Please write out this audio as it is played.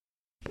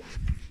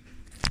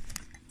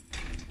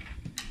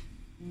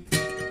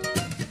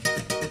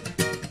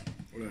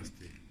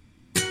c'était.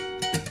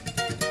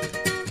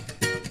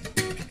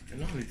 Et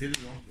là, on était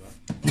dedans, tu vois.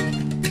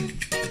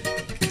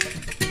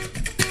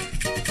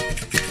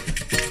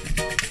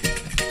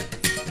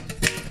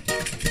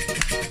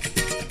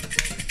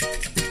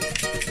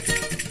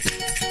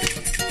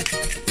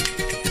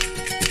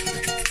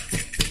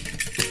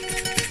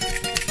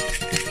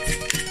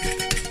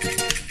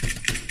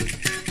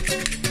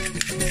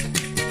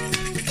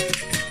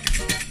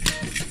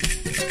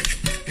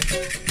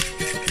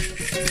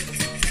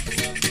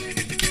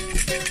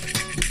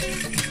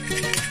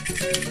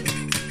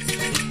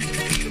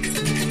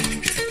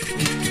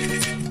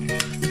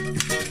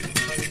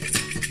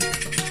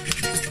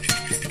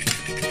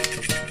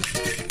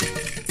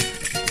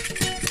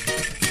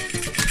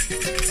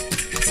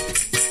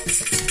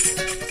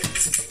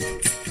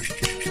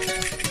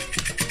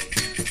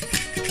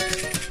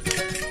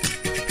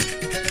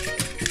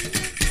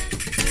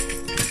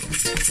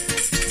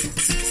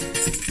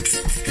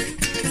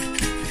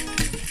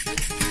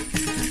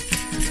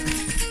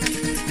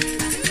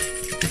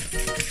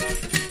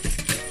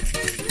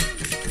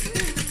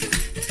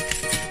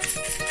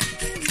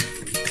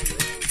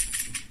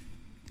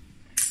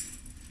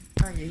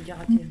 Ah, il y a eu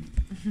raté.